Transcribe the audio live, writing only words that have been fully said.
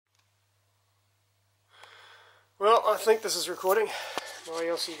Well, I think this is recording. My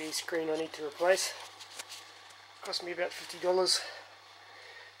LCD screen I need to replace. Cost me about $50.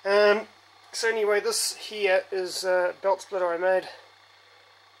 So anyway, this here is a belt splitter I made.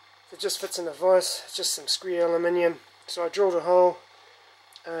 It just fits in the vise. It's just some square aluminium. So I drilled a hole,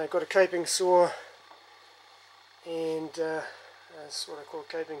 got a caping saw, and that's what I call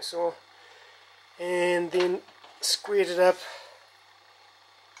a caping saw, and then squared it up.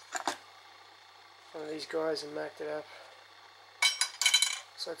 One of these guys and marked it up.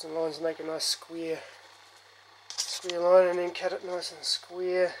 Sides and lines make a nice square line, and then cut it nice and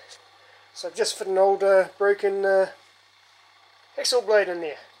square. So I've just fit an old broken hacksaw blade in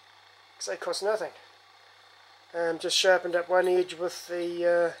there, because they cost nothing. Just sharpened up one edge with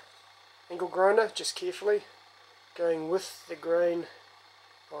the angle grinder, just carefully, going with the grain,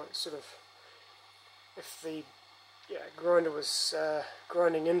 or sort of, if the grinder was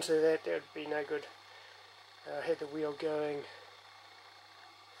grinding into that, that would be no good. I had the wheel going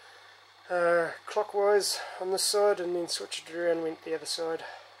clockwise on this side, and then switched it around and went the other side,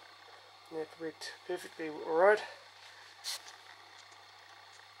 and that worked perfectly alright.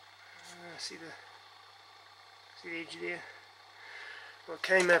 See the edge there? Well, it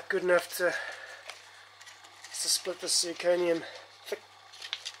came up good enough to split this zirconium, thick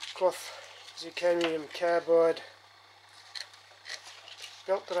cloth zirconium carbide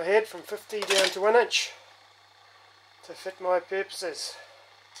belt that I had from 50 down to 1 inch to fit my purposes.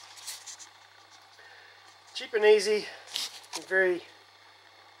 Cheap and easy, and very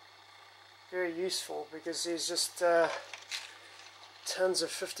useful, because there's just tons of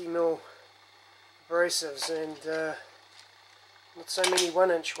 50mm abrasives and not so many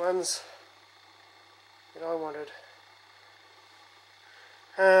 1 inch ones that I wanted.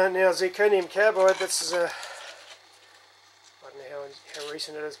 Now zirconium carbide, this is a, I don't know how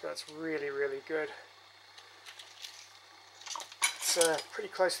recent it is, but it's really good. It's pretty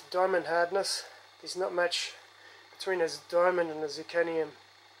close to diamond hardness. There's not much between a diamond and a zirconium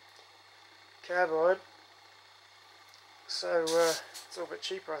carbide, so it's a little bit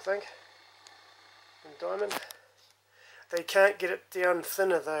cheaper, I think, than diamond. They can't get it down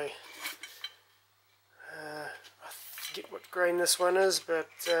thinner though. I forget what grain this one is, but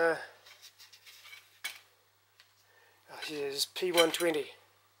oh yeah, it's P120.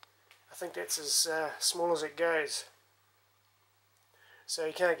 I think that's as small as it goes. So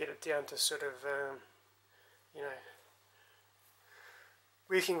you can't get it down to sort of, you know,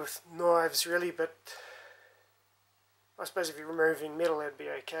 working with knives really, but I suppose if you're removing metal that'd be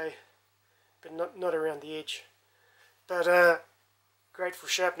okay, but not around the edge. But great for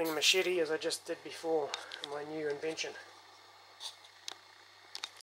sharpening a machete, as I just did before in my new invention.